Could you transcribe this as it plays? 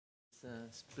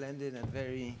Splendid and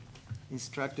very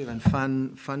instructive and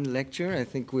fun lecture. I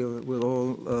think we'll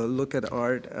all look at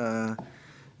art and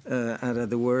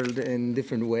at the world in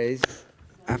different ways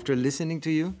after listening to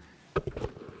you.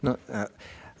 No,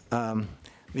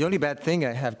 the only bad thing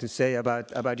I have to say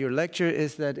about your lecture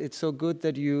is that it's so good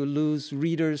that you lose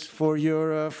readers for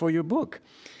your book,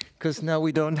 because now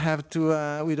we don't have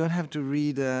to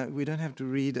read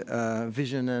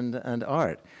vision and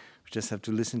art. Just have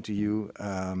to listen to you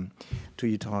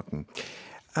talking.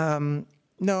 No,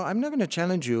 I'm not going to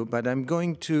challenge you, but I'm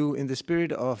going to, in the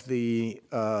spirit of the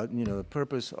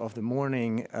purpose of the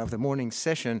morning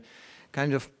session,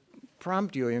 kind of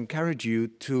prompt you, encourage you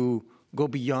to go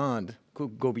beyond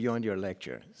your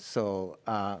lecture. So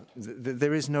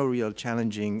there is no real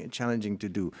challenging to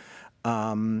do,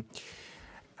 and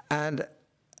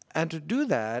to do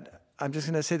that, I'm just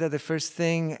going to say that the first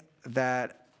thing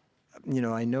that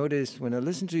I noticed when I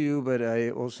listened to you, but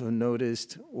I also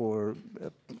noticed, or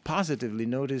positively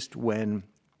noticed, when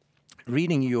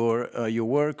reading your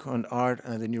work on art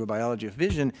and the neurobiology of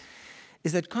vision,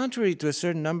 is that contrary to a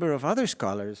certain number of other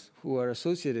scholars who are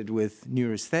associated with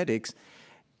neuroaesthetics,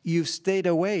 you've stayed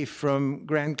away from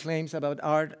grand claims about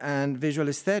art and visual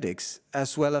aesthetics,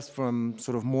 as well as from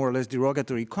sort of more or less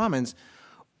derogatory comments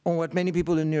on what many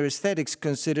people in neuroaesthetics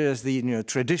consider as the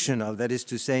traditional, that is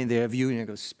to say, in their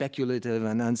view, speculative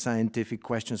and unscientific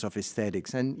questions of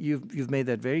aesthetics. And you've made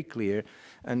that very clear,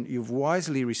 and you've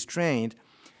wisely refrained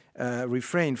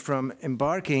from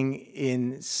embarking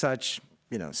in such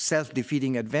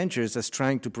self-defeating adventures as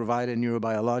trying to provide a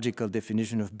neurobiological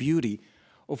definition of beauty,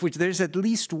 of which there's at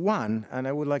least one, and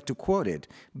I would like to quote it.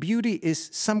 Beauty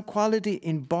is some quality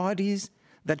in bodies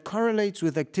that correlates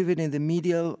with activity in the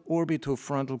medial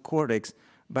orbitofrontal cortex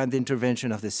by the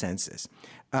intervention of the senses.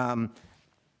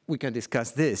 We can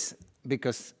discuss this,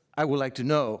 because I would like to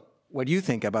know what you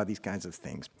think about these kinds of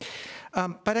things.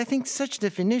 But I think such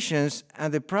definitions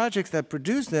and the projects that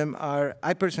produce them are,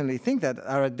 I personally think, that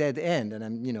are a dead end, and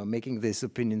I'm making this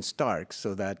opinion stark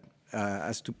so that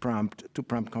as to prompt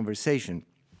conversation.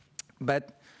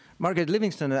 But Margaret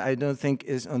Livingstone, I don't think,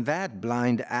 is on that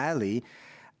blind alley.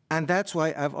 And that's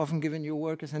why I've often given your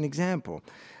work as an example.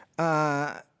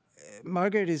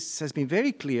 Margaret has been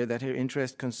very clear that her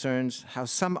interest concerns how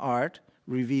some art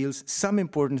reveals some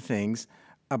important things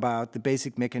about the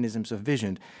basic mechanisms of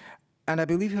vision. And I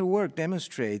believe her work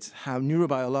demonstrates how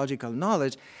neurobiological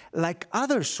knowledge, like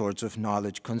other sorts of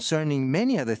knowledge concerning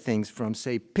many other things, from,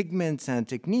 say, pigments and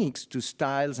techniques to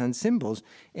styles and symbols,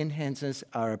 enhances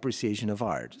our appreciation of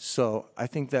art. So I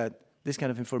think that this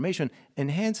kind of information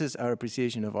enhances our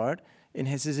appreciation of art,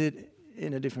 enhances it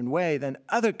in a different way than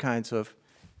other kinds of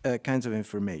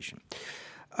information.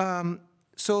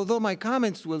 So although my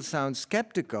comments will sound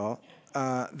skeptical,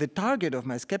 the target of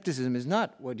my skepticism is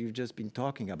not what you've just been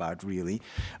talking about, really,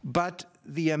 but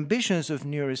the ambitions of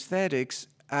neuroaesthetics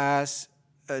as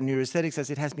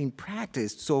it has been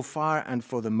practiced so far and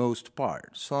for the most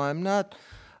part. So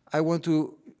I want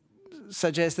to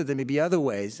suggest that there may be other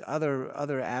ways,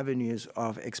 other avenues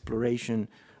of exploration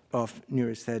of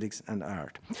neuroaesthetics and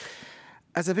art.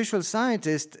 As a visual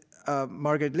scientist,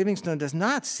 Margaret Livingstone does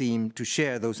not seem to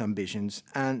share those ambitions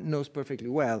and knows perfectly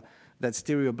well that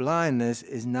stereoblindness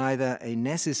is neither a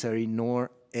necessary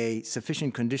nor a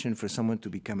sufficient condition for someone to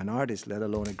become an artist, let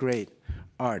alone a great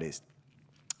artist.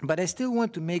 But I still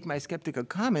want to make my skeptical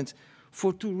comments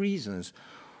for two reasons.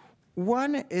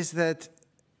 One is that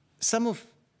some of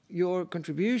your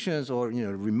contributions or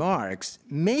remarks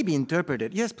may be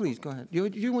interpreted. Yes, please go ahead. Do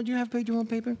you want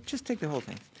paper? Just take the whole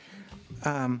thing.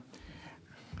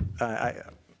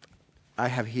 I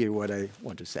have here what I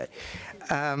want to say.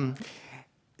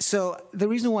 So the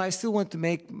reason why I still want to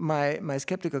make my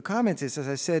skeptical comments is, as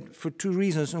I said, for two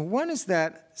reasons. And one is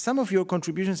that some of your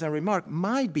contributions and remarks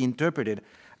might be interpreted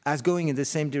as going in the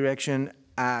same direction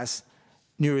as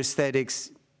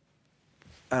neuroaesthetics.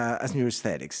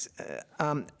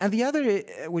 And the other,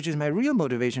 which is my real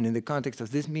motivation in the context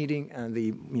of this meeting and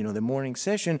the morning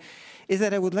session, is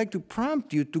that I would like to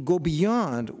prompt you to go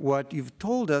beyond what you've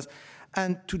told us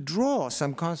and to draw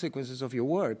some consequences of your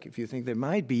work, if you think there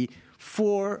might be,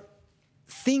 for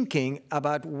thinking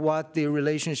about what the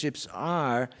relationships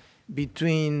are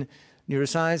between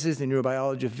neurosciences, the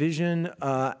neurobiology of vision,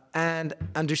 and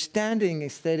understanding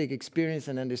aesthetic experience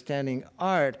and understanding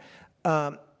art,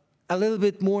 a little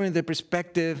bit more in the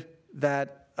perspective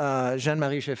that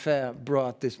Jean-Marie Schaeffer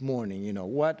brought this morning.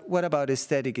 What about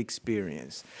aesthetic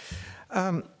experience?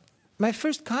 My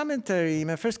first comment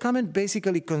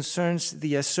basically concerns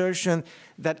the assertion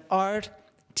that art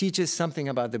teaches something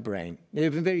about the brain.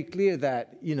 They've been very clear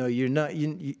that you're not,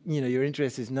 your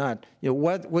interest is not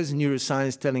what was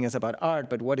neuroscience telling us about art,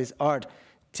 but what is art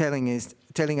telling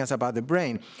us about the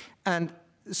brain. And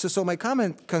so my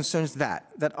comment concerns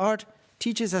that art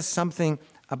teaches us something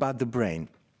about the brain.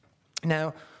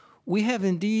 Now, we have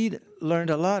indeed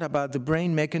learned a lot about the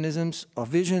brain mechanisms of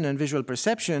vision and visual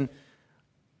perception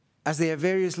as they are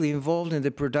variously involved in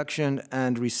the production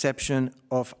and reception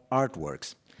of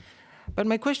artworks. But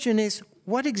my question is,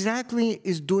 what exactly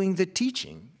is doing the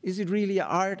teaching? Is it really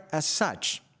art as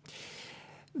such?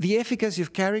 The efficacy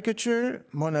of caricature,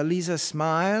 Mona Lisa's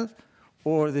smile,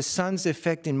 or the sun's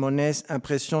effect in Monet's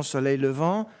Impression Soleil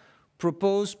Levant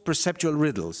propose perceptual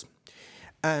riddles.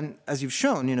 And as you've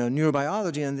shown,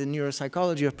 neurobiology and the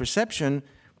neuropsychology of perception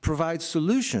provide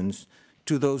solutions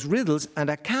to those riddles and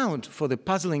account for the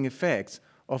puzzling effects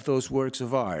of those works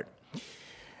of art.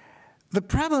 The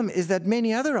problem is that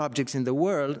many other objects in the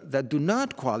world that do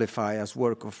not qualify as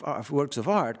works of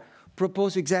art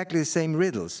propose exactly the same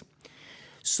riddles.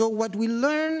 So what we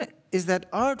learn is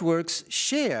that artworks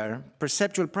share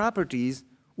perceptual properties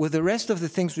with the rest of the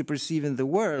things we perceive in the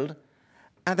world,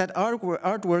 and that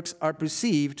artworks are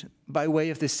perceived by way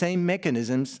of the same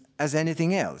mechanisms as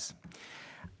anything else.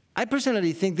 I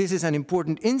personally think this is an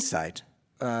important insight,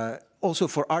 also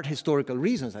for art historical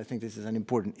reasons. I think this is an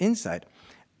important insight,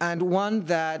 and one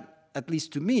that, at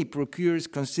least to me, procures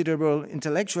considerable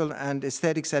intellectual and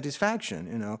aesthetic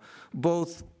satisfaction,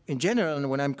 both in general and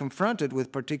when I'm confronted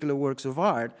with particular works of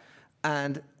art,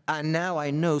 and now I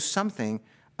know something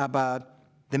about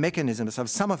the mechanisms, of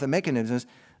some of the mechanisms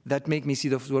that make me see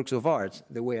those works of art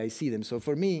the way I see them. So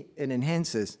for me, it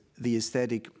enhances the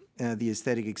aesthetic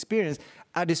experience,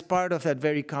 and is part of that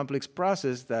very complex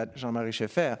process that Jean-Marie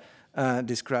Schaeffer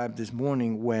described this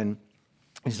morning when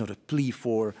his sort of plea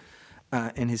for,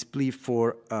 in his plea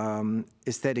for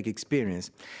aesthetic experience.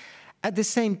 At the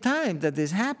same time that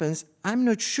this happens, I'm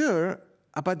not sure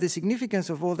about the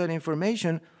significance of all that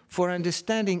information for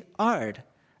understanding art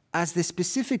as the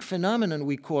specific phenomenon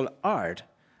we call art,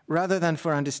 rather than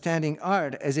for understanding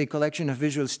art as a collection of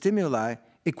visual stimuli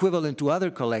equivalent to other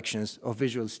collections of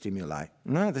visual stimuli.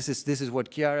 No, this is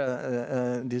what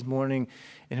Chiara this morning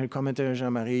in her commentary,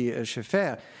 Jean-Marie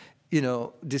Schaeffer,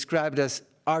 described as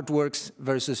artworks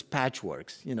versus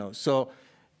patchworks. So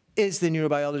is the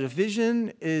neurobiology of vision,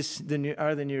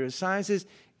 are the neurosciences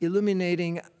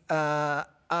illuminating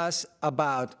us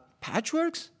about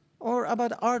patchworks or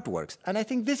about artworks? And I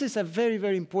think this is a very,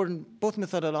 very important, both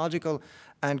methodological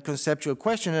and conceptual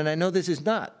question. And I know this is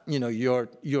not,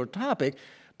 your topic,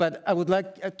 but I would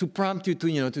like to prompt you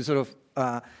to, to sort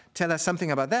of tell us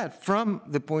something about that from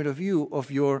the point of view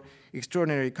of your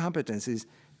extraordinary competencies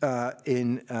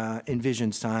in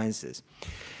vision sciences.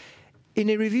 In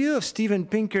a review of Steven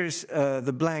Pinker's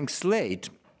The Blank Slate,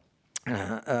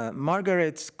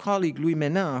 Margaret's colleague Louis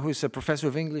Menin, who is a professor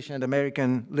of English and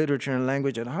American literature and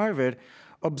language at Harvard,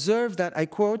 observed that, I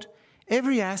quote,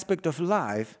 "Every aspect of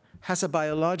life has a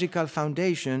biological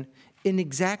foundation in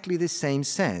exactly the same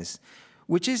sense,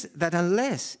 which is that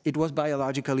unless it was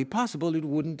biologically possible, it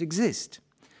wouldn't exist."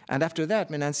 And after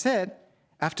that, Menin said,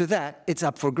 after that, it's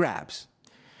up for grabs.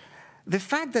 The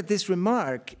fact that this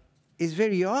remark is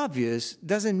very obvious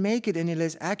doesn't make it any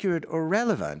less accurate or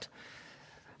relevant.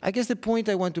 I guess the point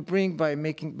I want to bring by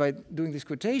doing this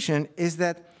quotation is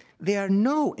that there are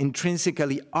no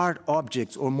intrinsically art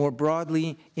objects or, more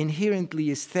broadly, inherently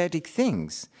aesthetic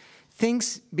things.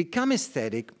 Things become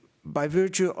aesthetic by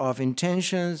virtue of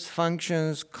intentions,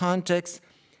 functions, context,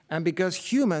 and because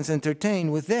humans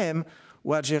entertain with them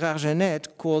what Gérard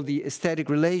Genette called the aesthetic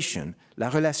relation, la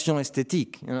relation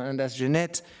esthétique. And as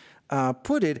Genette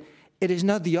put it, it is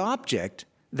not the object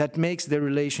that makes the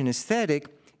relation aesthetic,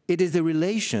 it is the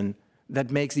relation that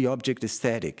makes the object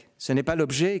aesthetic. Ce n'est pas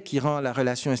l'objet qui rend la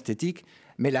relation esthétique,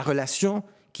 mais la relation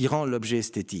qui rend l'objet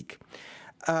esthétique.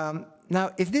 Now,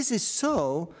 if this is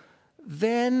so,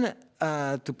 then,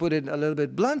 to put it a little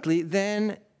bit bluntly,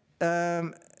 then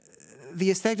the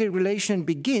aesthetic relation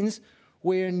begins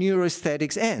where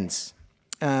neuroaesthetics ends.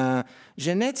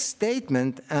 Genette's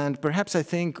statement, and perhaps I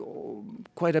think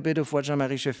quite a bit of what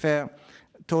Jean-Marie Schaeffer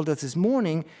told us this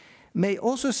morning, may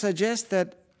also suggest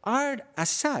that art as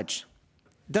such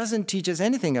doesn't teach us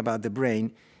anything about the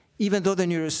brain, even though the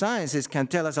neurosciences can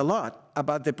tell us a lot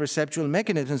about the perceptual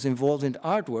mechanisms involved in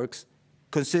artworks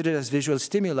considered as visual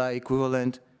stimuli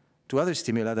equivalent to other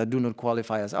stimuli that do not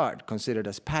qualify as art, considered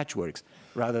as patchworks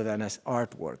rather than as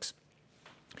artworks.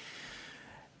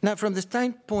 Now, from the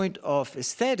standpoint of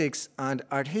aesthetics and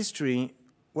art history,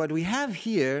 what we have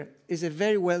here is a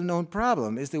very well-known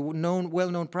problem, is the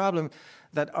well-known problem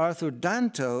that Arthur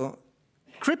Danto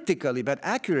cryptically but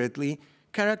accurately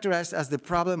characterized as the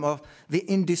problem of the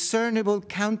indiscernible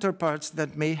counterparts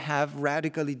that may have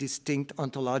radically distinct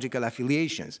ontological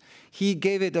affiliations. He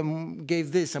gave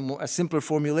this a simpler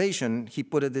formulation. He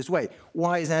put it this way: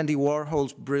 why is Andy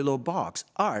Warhol's Brillo box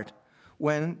art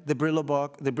when the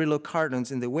Brillo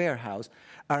cartons in the warehouse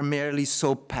are merely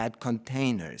soap pad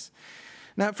containers?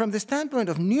 Now, from the standpoint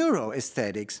of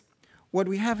neuroaesthetics, what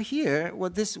we have here,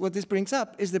 what this brings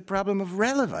up, is the problem of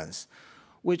relevance,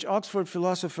 which Oxford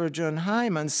philosopher John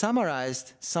Hyman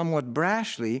summarized somewhat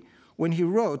brashly when he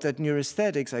wrote that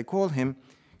neuroaesthetics, I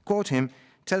quote him,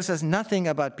 tells us nothing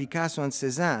about Picasso and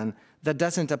Cézanne that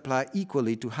doesn't apply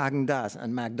equally to Haagen-Dazs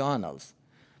and McDonald's,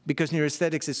 because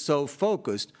neuroaesthetics is so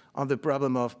focused on the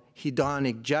problem of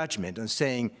hedonic judgment, on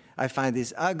saying, I find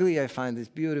this ugly, I find this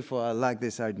beautiful, I like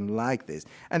this, I don't like this.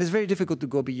 And it's very difficult to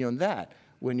go beyond that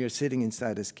when you're sitting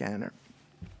inside a scanner.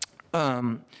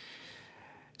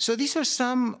 So these are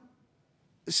some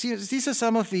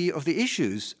of the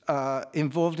issues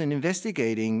involved in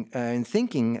investigating and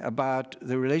thinking about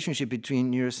the relationship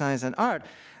between neuroscience and art.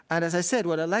 And as I said,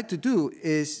 what I'd like to do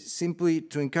is simply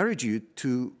to encourage you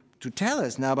to tell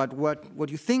us now about what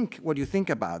you think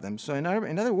about them. So in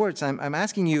other words, I'm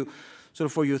asking you sort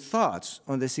of for your thoughts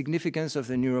on the significance of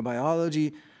the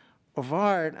neurobiology of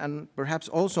art, and perhaps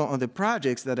also on the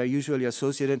projects that are usually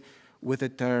associated with the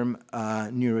term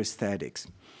neuroaesthetics.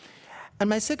 And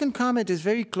my second comment is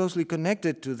very closely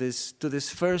connected to this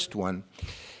first one.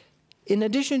 In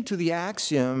addition to the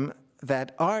axiom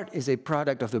that art is a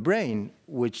product of the brain,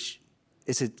 which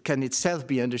can itself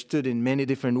be understood in many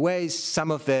different ways,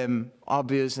 some of them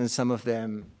obvious and some of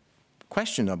them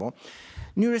questionable,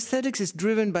 neuroaesthetics is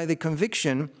driven by the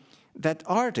conviction that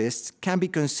artists can be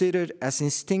considered as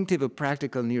instinctive or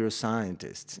practical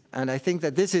neuroscientists. And I think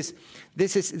that this is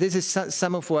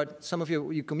some of what some of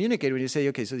you communicate when you say,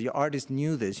 okay, so the artist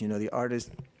knew this, the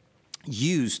artist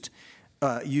used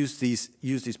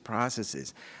these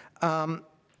processes.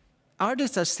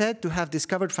 Artists are said to have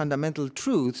discovered fundamental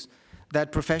truths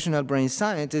that professional brain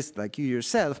scientists, like you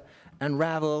yourself,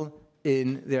 unravel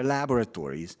in their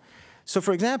laboratories. So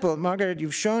for example, Margaret,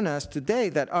 you've shown us today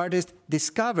that artists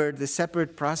discovered the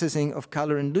separate processing of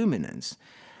color and luminance.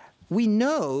 We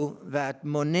know that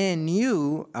Monet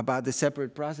knew about the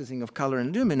separate processing of color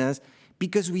and luminance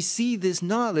because we see this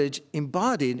knowledge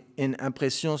embodied in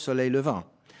Impression Soleil Levant.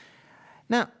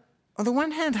 Now, on the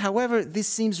one hand, however, this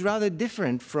seems rather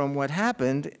different from what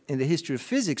happened in the history of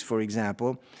physics, for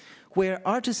example, where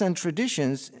artisan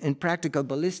traditions in practical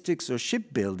ballistics or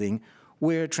shipbuilding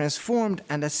were transformed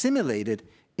and assimilated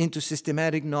into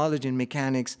systematic knowledge in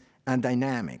mechanics and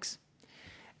dynamics.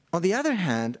 On the other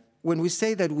hand, when we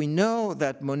say that we know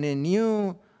that Monet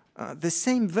knew, the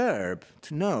same verb,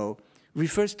 to know,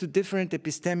 refers to different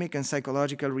epistemic and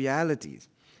psychological realities.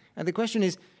 And the question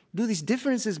is, do these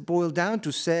differences boil down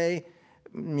to, say,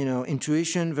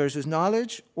 intuition versus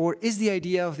knowledge, or is the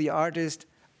idea of the artist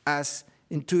as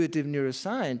intuitive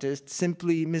neuroscientist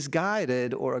simply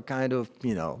misguided or a kind of,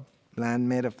 bland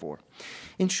metaphor?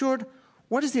 In short,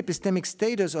 what is the epistemic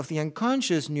status of the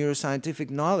unconscious neuroscientific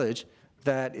knowledge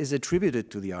that is attributed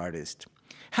to the artist?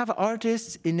 Have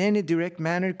artists in any direct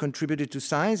manner contributed to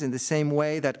science in the same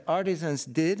way that artisans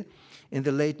did in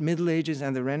the late Middle Ages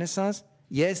and the Renaissance?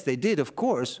 Yes, they did, of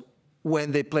course,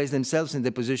 when they placed themselves in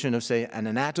the position of, say, an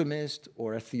anatomist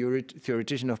or a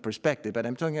theoretician of perspective. But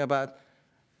I'm talking about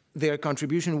their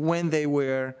contribution when they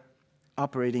were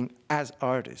operating as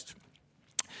artists.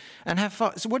 And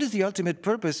so what is the ultimate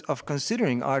purpose of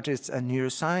considering artists and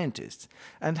neuroscientists?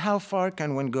 And how far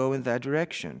can one go in that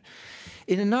direction?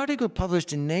 In an article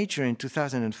published in Nature in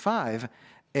 2005,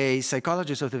 a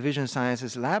psychologist of the vision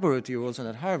sciences laboratory, also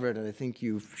at Harvard, and I think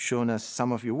you've shown us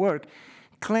some of your work,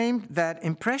 claimed that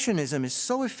Impressionism is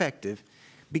so effective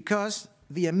because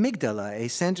the amygdala, a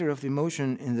center of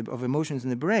emotions in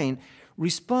the brain,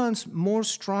 responds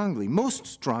most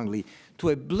strongly to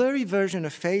a blurry version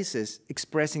of faces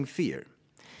expressing fear.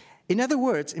 In other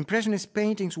words, Impressionist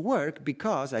paintings work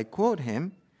because, I quote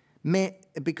him, they,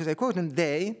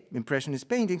 Impressionist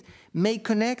paintings, may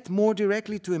connect more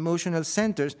directly to emotional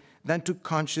centers than to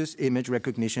conscious image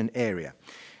recognition area.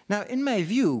 Now, in my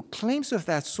view, claims of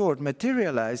that sort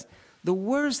materialize the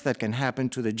worst that can happen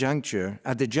at the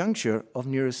juncture of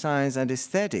neuroscience and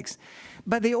aesthetics.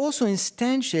 But they also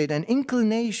instantiate an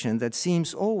inclination that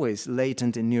seems always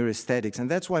latent in neuroaesthetics.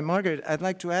 And that's why, Margaret, I'd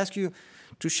like to ask you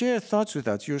to share thoughts with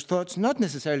us, your thoughts not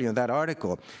necessarily on that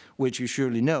article, which you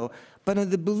surely know, but on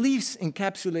the beliefs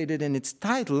encapsulated in its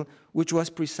title, which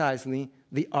was precisely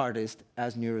the artist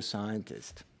as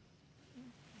neuroscientist.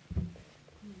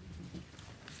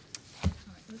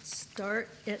 Let's start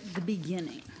at the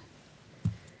beginning.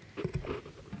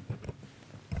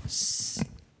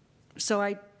 So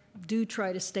I do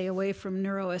try to stay away from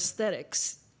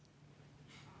neuroaesthetics.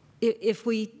 If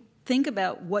we think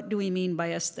about what do we mean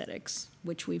by aesthetics,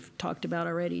 which we've talked about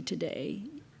already today,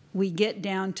 we get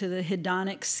down to the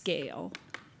hedonic scale.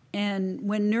 And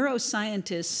when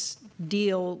neuroscientists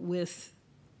deal with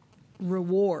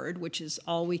reward, which is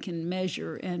all we can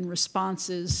measure, and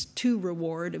responses to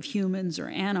reward of humans or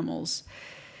animals,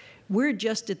 we're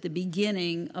just at the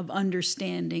beginning of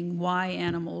understanding why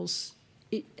animals,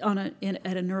 at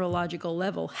a neurological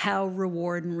level, how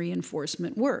reward and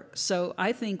reinforcement work. So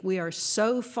I think we are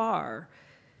so far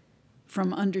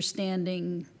from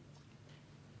understanding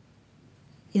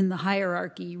in the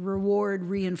hierarchy reward,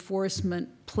 reinforcement,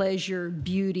 pleasure,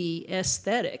 beauty,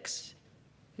 aesthetics.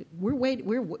 We're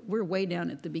way down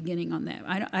at the beginning on that.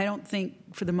 I don't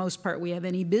think, for the most part, we have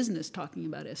any business talking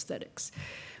about aesthetics.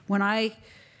 When I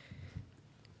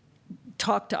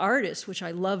talk to artists, which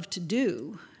I love to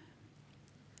do,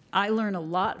 I learn a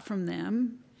lot from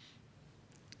them,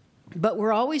 but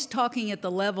we're always talking at the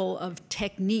level of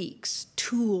techniques,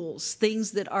 tools,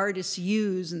 things that artists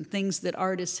use and things that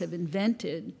artists have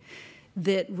invented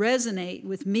that resonate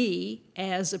with me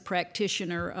as a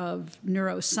practitioner of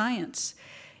neuroscience.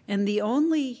 And the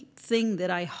only thing that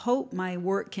I hope my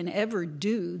work can ever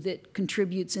do that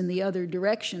contributes in the other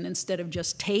direction, instead of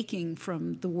just taking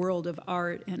from the world of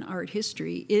art and art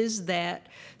history, is that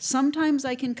sometimes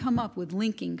I can come up with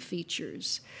linking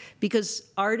features, because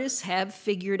artists have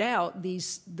figured out the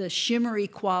shimmery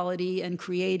quality and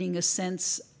creating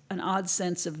an odd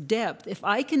sense of depth. If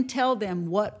I can tell them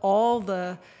what all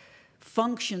the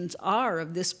functions are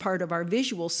of this part of our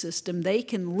visual system, they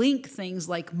can link things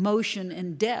like motion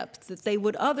and depth that they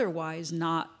would otherwise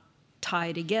not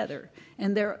tie together.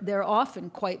 And they're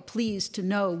often quite pleased to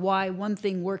know why one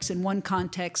thing works in one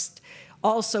context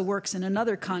also works in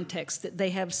another context, that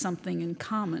they have something in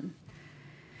common.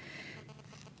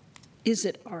 Is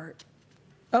it art?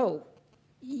 Oh,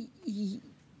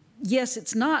 yes,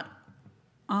 it's not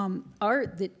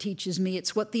art that teaches me,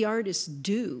 it's what the artists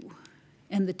do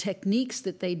and the techniques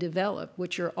that they develop,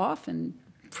 which are often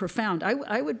profound.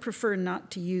 I would prefer not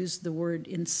to use the word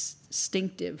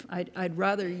instinctive. I'd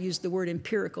rather use the word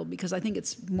empirical, because I think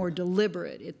it's more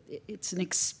deliberate. It's an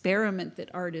experiment that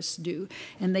artists do,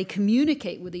 and they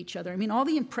communicate with each other. I mean, all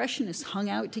the Impressionists hung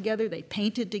out together, they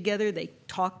painted together, they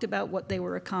talked about what they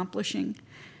were accomplishing.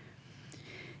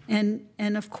 And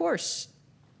of course,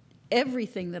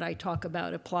 everything that I talk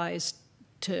about applies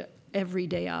to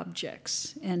everyday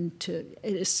objects, and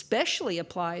it especially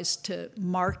applies to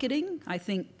marketing. I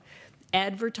think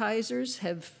advertisers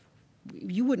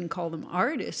you wouldn't call them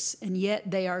artists, and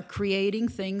yet they are creating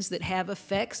things that have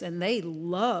effects, and they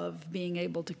love being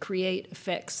able to create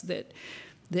effects that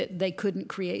they couldn't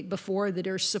create before, that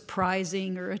are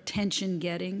surprising or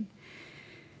attention-getting.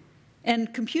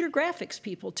 And computer graphics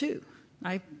people, too.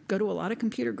 I go to a lot of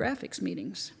computer graphics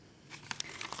meetings.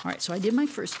 All right, so I did my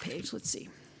first page. Let's see.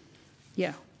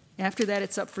 Yeah, after that,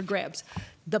 it's up for grabs.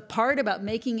 The part about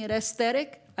making it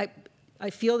aesthetic, I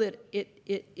feel that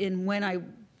when I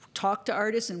talk to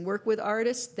artists and work with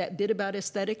artists, that bit about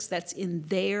aesthetics, that's in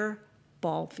their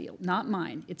ball field, not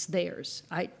mine. It's theirs.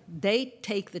 They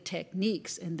take the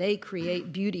techniques and they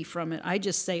create beauty from it. I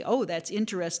just say, oh, that's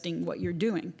interesting what you're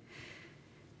doing.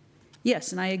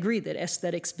 Yes, and I agree that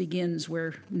aesthetics begins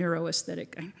where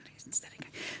neuroaesthetic.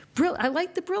 I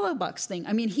like the Brillo box thing.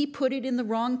 I mean, he put it in the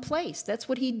wrong place. That's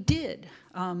what he did.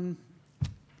 And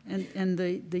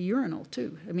the urinal,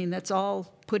 too. I mean, that's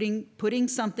all putting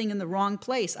something in the wrong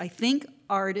place. I think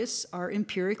artists are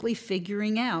empirically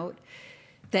figuring out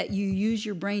that you use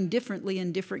your brain differently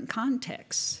in different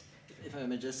contexts. If I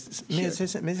may just may I say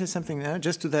something now,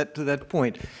 just to that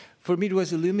point. For me, it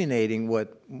was illuminating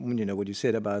what you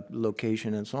said about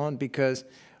location and so on, because,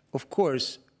 of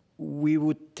course, we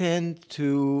would tend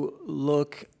to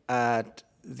look at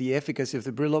the efficacy of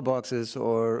the Brillo boxes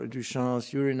or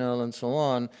Duchamp's urinal and so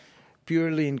on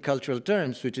purely in cultural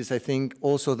terms, which is, I think,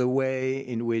 also the way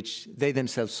in which they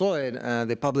themselves saw it,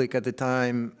 the public at the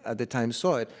time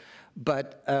saw it.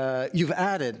 But you've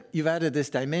added this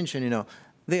dimension.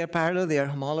 They are parallel, they are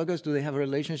homologous. Do they have a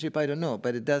relationship? I don't know,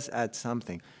 but it does add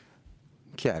something.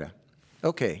 Chiara,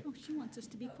 okay. Oh, she wants us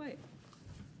to be quiet.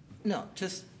 No,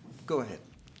 just go ahead.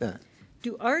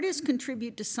 Do artists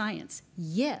contribute to science?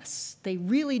 Yes, they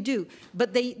really do.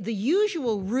 But the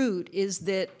usual route is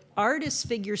that artists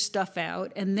figure stuff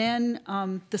out, and then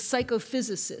the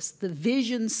psychophysicists, the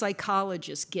vision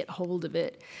psychologists get hold of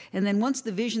it. And then once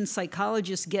the vision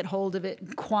psychologists get hold of it,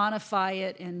 and quantify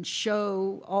it, and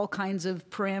show all kinds of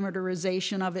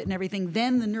parameterization of it and everything,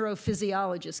 then the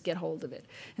neurophysiologists get hold of it.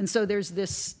 And so there's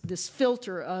this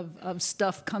filter of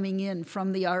stuff coming in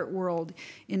from the art world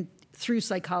through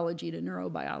psychology to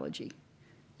neurobiology.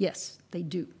 Yes, they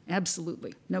do,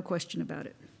 absolutely, no question about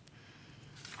it.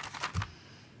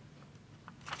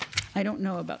 I don't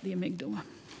know about the amygdala.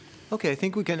 Okay, I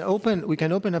think we can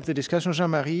open up the discussion,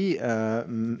 Jean-Marie.